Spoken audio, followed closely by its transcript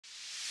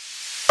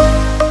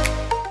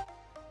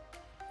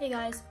Hey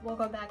guys,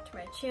 welcome back to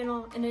my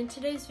channel, and in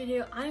today's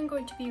video I'm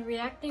going to be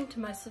reacting to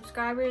my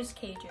subscribers'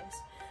 cages.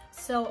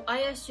 So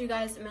I asked you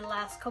guys in my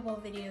last couple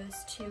of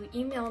videos to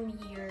email me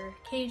your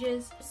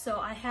cages, so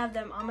I have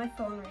them on my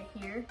phone right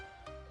here,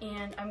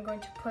 and I'm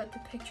going to put the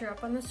picture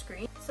up on the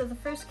screen. So the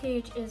first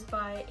cage is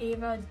by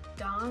Ava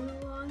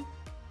Donilon,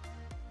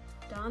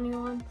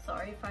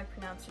 sorry if I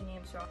pronounce your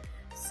names wrong.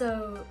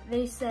 So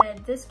they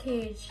said, this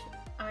cage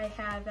I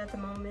have at the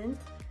moment,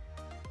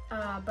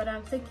 but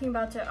I'm thinking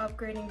about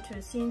upgrading to a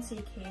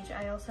CNC cage.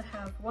 I also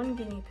have one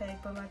guinea pig,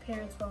 but my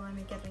parents won't let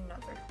me get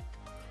another.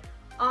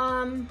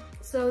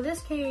 So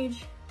this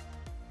cage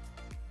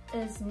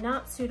is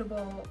not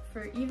suitable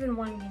for even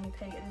one guinea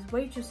pig. It is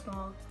way too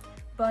small,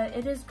 but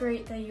it is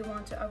great that you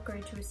want to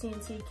upgrade to a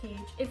CNC cage.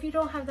 If you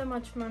don't have that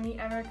much money,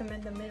 I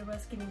recommend the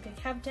Midwest Guinea Pig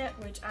Habitat,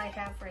 which I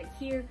have right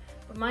here,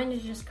 but mine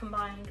is just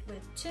combined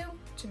with two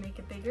to make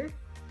it bigger.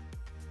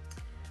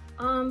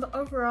 But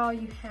overall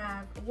you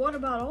have a water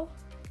bottle,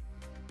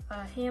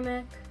 a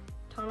hammock,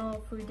 tunnel,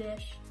 food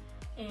dish,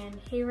 and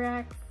hay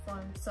rack for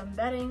some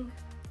bedding.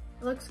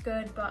 It looks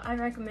good, but I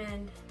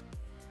recommend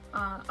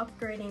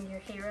upgrading your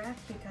hay rack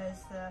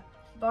because the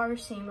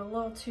bars seem a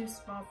little too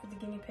small for the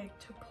guinea pig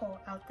to pull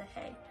out the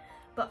hay.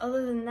 But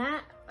other than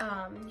that,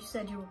 you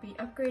said you will be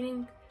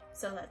upgrading,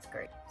 so that's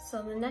great.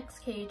 So the next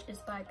cage is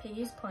by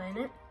Piggy's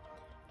Planet,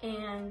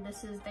 and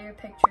this is their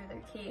picture of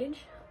their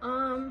cage.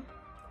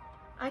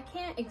 I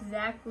can't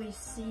exactly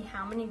see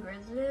how many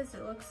grids it is.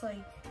 It looks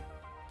like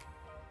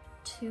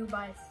 2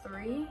 by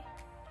 3,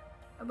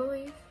 I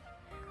believe.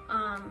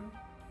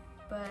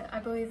 But I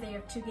believe they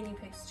have 2 guinea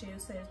pigs too.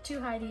 So there's 2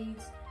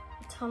 Heidi's,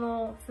 a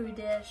tunnel, food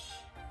dish.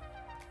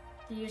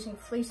 They're using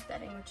fleece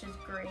bedding, which is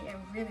great. I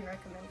really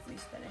recommend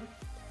fleece bedding.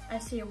 I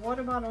see a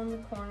water bottle in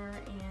the corner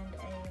and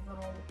a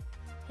little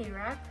hay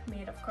rack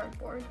made of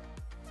cardboard.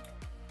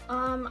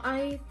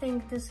 I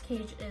think this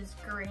cage is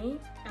great.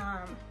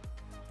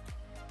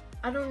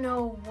 I don't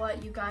know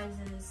what you guys'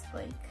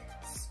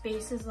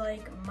 space is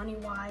like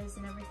money-wise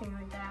and everything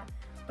like that,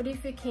 but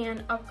if you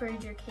can,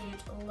 upgrade your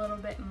cage a little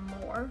bit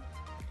more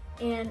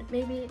and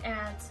maybe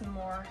add some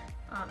more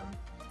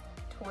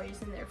toys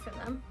in there for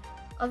them.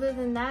 Other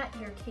than that,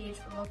 your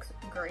cage looks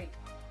great.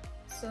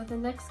 So the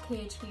next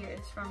cage here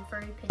is from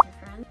Furry Pigeon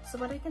Friend. So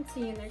what I can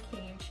see in their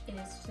cage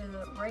is, to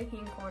the right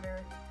hand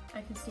corner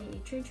I can see a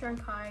tree trunk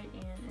hide,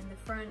 and in the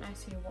front I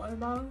see a water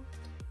bottle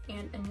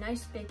and a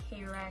nice big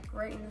hay rack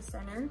right in the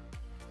center,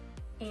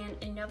 and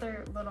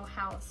another little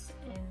house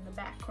in the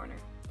back corner.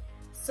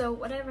 So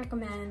what I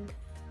recommend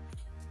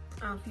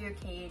for your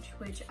cage,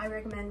 which I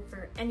recommend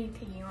for any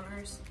piggy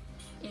owners,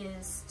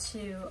 is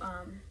to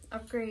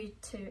upgrade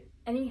to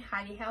any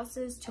hidey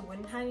houses to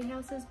wooden hidey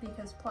houses,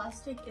 because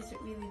plastic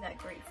isn't really that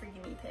great for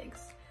guinea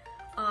pigs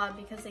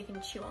because they can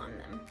chew on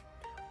them.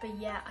 But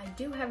yeah, I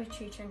do have a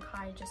tree trunk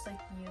hide just like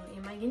you,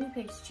 and my guinea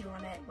pigs chew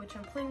on it, which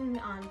I'm planning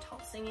on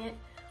tossing it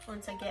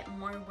once I get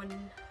more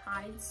wooden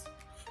hides.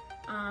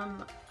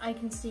 I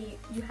can see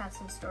you have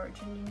some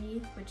storage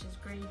underneath, which is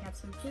great. You have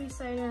some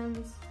fleece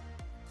items,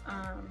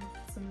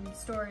 some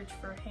storage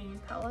for hay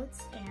and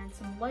pellets, and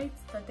some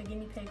lights that the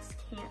guinea pigs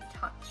can't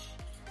touch.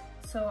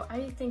 So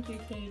I think your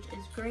cage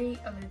is great,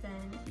 other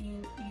than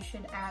you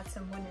should add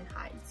some wooden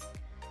hides.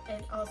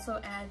 It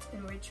also adds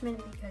enrichment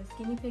because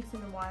guinea pigs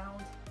in the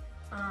wild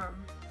are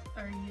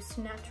used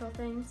to natural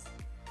things.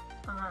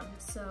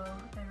 So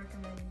I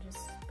recommend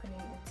just putting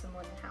in some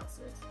wooden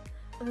houses.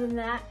 Other than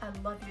that, I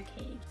love your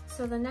cage.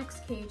 So the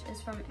next cage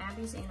is from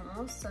Abby's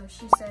Animals. So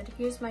she said,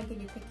 here's my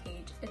guinea pig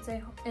cage. It's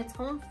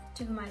home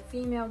to my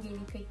female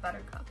guinea pig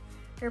Buttercup.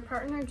 Her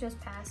partner just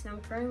passed, and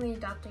I'm currently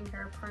adopting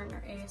her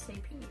partner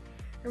ASAP.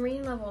 Her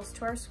main level is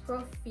 12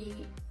 square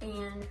feet,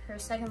 and her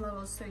second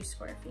level is 3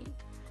 square feet.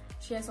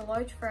 She has a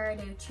large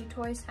variety of chew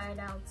toys,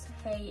 hideouts,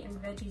 hay,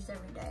 and veggies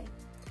every day.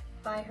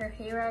 By her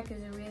hay rack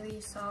is a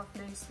really soft,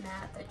 nice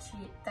mat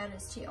that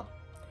is teal,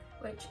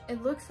 which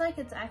it looks like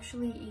it's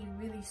actually a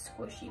really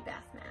squishy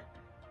bath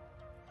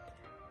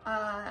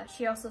mat.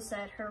 She also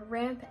said her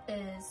ramp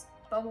is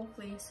bubble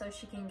fleece, so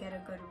she can get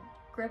a good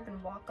grip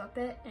and walk up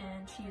it,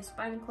 and she used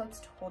spinal clips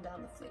to hold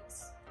down the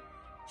fleece.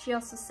 She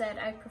also said,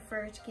 I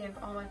prefer to give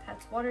all my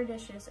pets water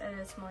dishes, as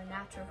it's more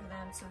natural for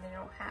them, so they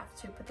don't have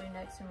to put their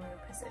necks in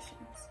weird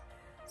positions.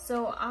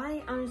 So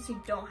I honestly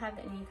don't have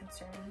any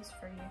concerns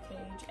for your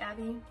cage,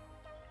 Abby.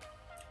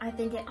 I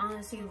think it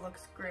honestly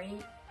looks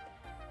great.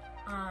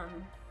 Other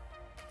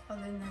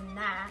than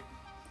that,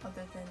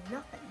 other than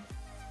nothing,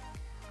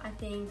 I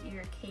think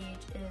your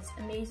cage is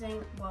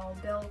amazing, well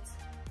built,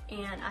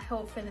 and I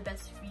hope for the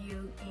best for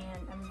you,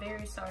 and I'm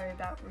very sorry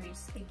about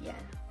Reese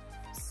again.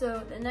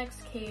 So the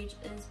next cage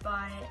is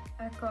by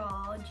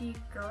Ecology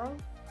Girl.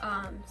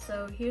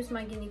 So here's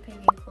my guinea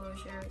pig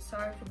enclosure.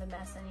 Sorry for the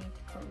mess, I need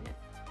to clean it.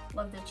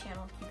 Love the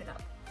channel, keep it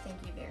up.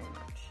 Thank you very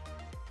much.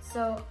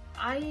 So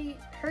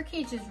her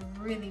cage is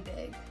really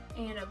big,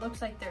 and it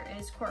looks like there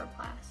is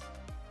coroplast.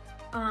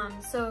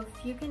 So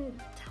if you can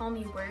tell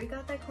me where you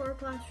got that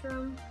coroplast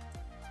from,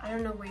 I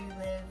don't know where you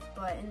live,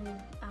 but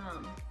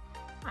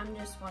I'm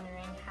just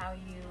wondering how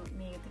you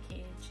made the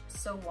cage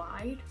so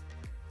wide.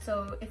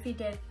 So if you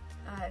did,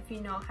 if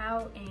you know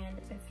how, and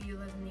if you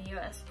live in the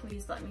US,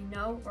 please let me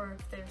know, or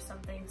if there's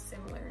something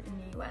similar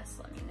in the US,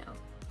 let me know.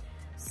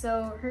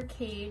 So her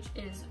cage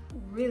is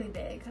really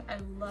big. I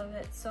love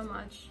it so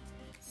much.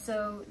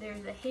 So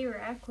there's a hay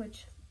rack,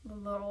 which the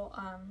little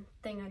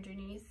thing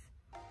underneath,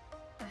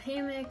 a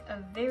hammock,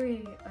 a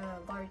very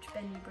large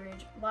bendy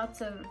bridge,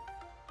 lots of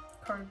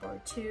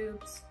cardboard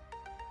tubes.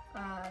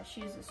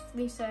 She uses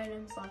fleece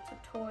items, lots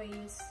of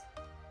toys,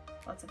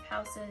 lots of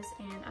houses,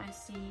 and I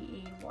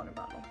see a water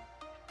bottle.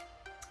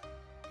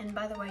 And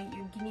by the way,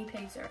 your guinea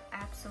pigs are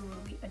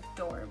absolutely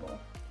adorable.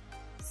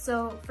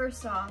 So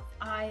first off,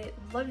 I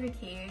love your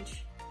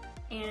cage,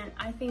 and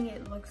I think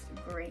it looks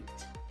great.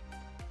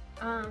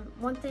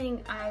 One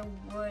thing I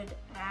would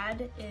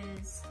add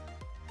is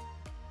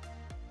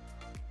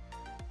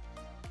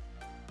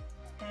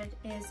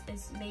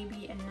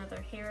maybe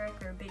another hay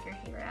rack or a bigger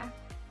hay rack.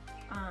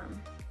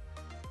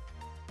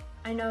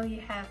 I know you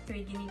have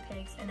 3 guinea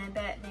pigs, and I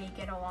bet they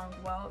get along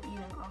well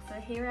eating off the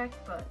hay rack,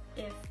 but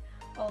if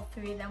all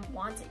 3 of them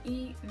want to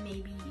eat,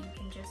 maybe you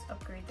can just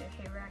upgrade their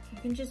hay rack. You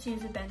can just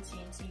use a bent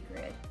CNC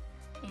grid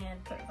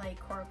and put like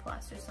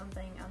coroplast or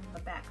something on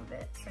the back of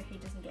it so he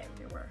doesn't get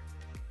everywhere.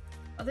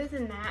 Other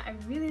than that, I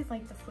really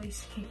like the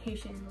fleece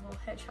Asian little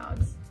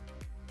hedgehogs.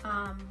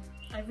 I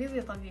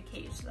really love your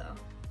cage though.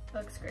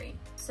 Looks great.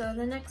 So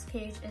the next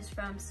cage is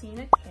from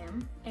Sina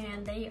Kim,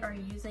 and they are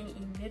using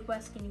a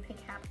Midwest guinea pig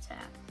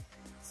habitat.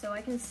 So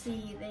I can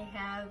see they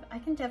have, I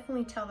can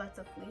definitely tell that's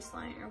a fleece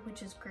liner,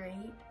 which is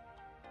great.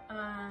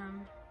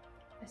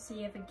 I see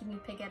you have a guinea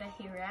pig at a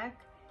hay rack,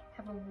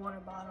 have a water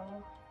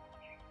bottle,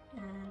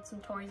 and some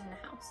toys in the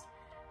house.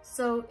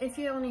 So if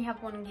you only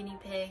have 1 guinea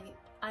pig,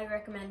 I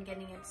recommend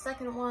getting a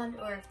second one,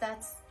 or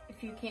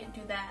if you can't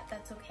do that,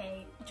 that's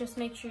okay. Just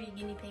make sure your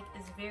guinea pig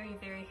is very,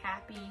 very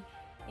happy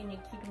and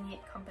you're keeping it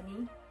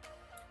company.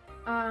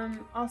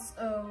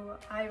 Also,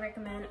 I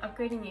recommend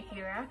upgrading your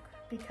hay rack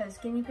because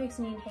guinea pigs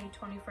need hay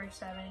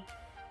 24/7,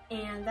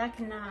 and that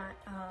cannot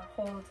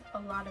hold a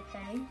lot of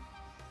hay.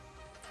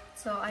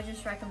 So I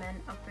just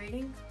recommend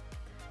upgrading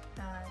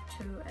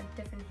to a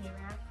different hay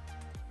rack.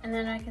 And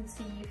then I can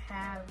see you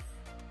have,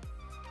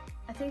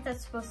 I think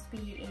that's supposed to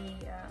be a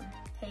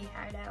hay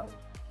hideout,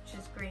 which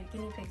is great.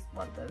 Guinea pigs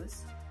love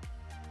those.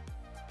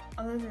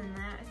 Other than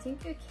that, I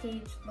think your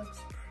cage looks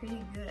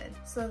pretty good.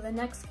 So the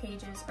next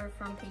cages are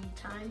from Piggy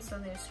Time. So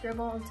there's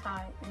Scribble and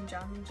Ty and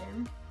John and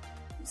Jim.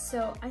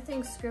 So I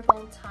think Scribble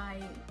and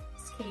Ty's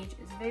cage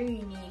is very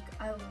unique.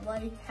 I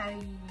like how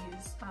you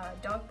use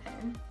dog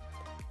pen.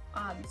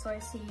 So I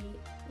see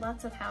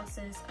lots of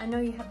houses. I know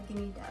you have a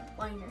guinea dad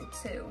liner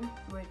too,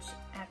 which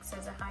acts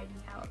as a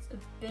hidey house. A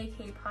big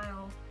hay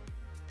pile,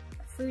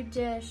 a food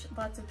dish,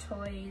 lots of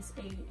toys,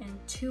 and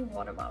 2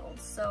 water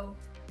bottles. So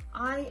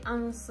I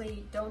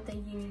honestly don't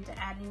think you need to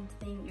add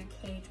anything. Your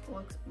cage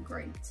looks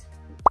great.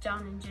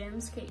 John and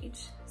Jim's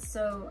cage.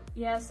 So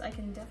yes, I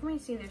can definitely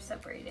see they're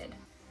separated.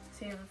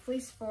 So you have a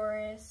fleece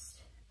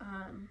forest,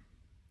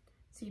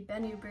 see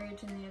Benny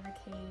Bridge in the other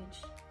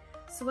cage.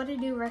 So what I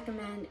do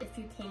recommend, if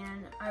you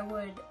can, I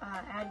would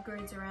add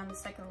grids around the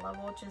second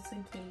level just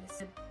in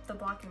case the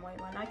black and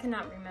white one, I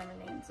cannot remember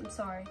names, I'm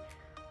sorry,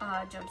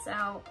 jumps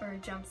out or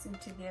jumps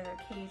into the other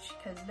cage,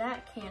 because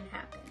that can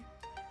happen.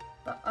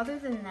 But other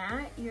than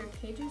that, your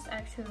cages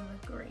actually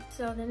look great.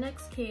 So the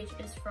next cage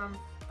is from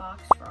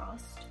Box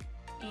Frost,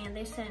 and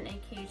they sent a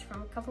cage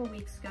from a couple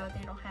weeks ago.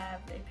 They don't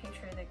have a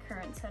picture of the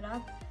current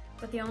setup,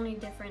 but the only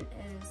difference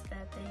is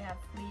that they have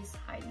fleece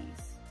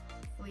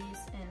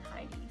and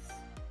hideys.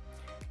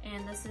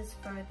 And this is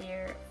for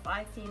their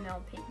 5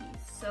 female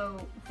piggies.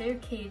 So their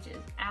cage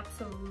is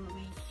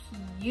absolutely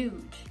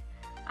huge.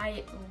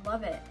 I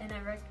love it, and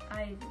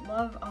I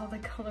love all the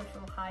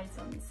colorful hides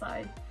on the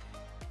side.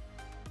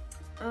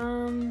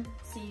 So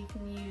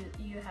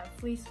you have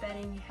fleece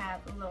bedding, you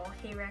have a little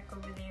hay rack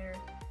over there,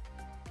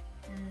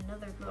 and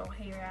another little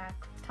hay rack,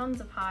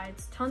 tons of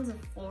hides, tons of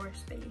floor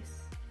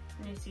space.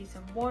 And you see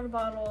some water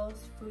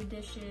bottles, food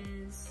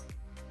dishes,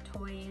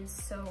 toys.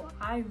 So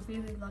I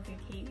really love your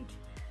cage.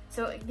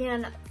 So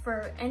again,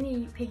 for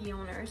any piggy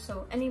owner,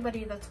 so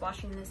anybody that's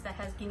watching this that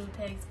has guinea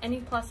pigs,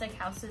 any plastic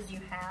houses you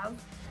have,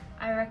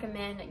 I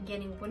recommend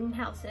getting wooden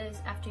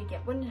houses. After you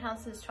get wooden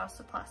houses, toss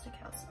the plastic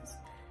houses.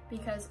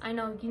 Because I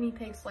know guinea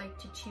pigs like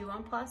to chew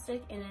on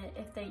plastic, and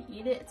if they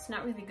eat it, it's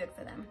not really good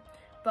for them.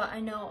 But I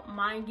know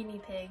my guinea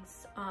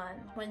pigs,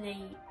 when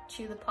they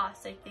chew the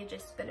plastic, they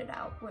just spit it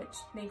out,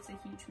 which makes a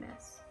huge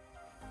mess.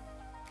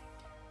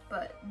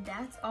 But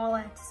that's all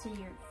I have to say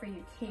for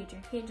your cage.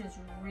 Your cage is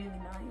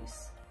really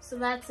nice. So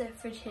that's it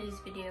for today's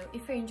video.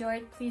 If you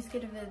enjoyed, please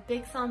give it a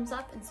big thumbs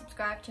up and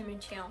subscribe to my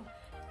channel.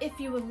 If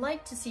you would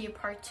like to see a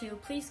part 2,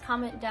 please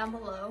comment down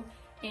below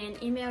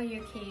and email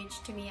your cage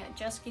to me at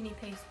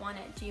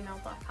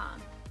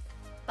justguineapigs1@gmail.com.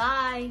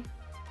 Bye!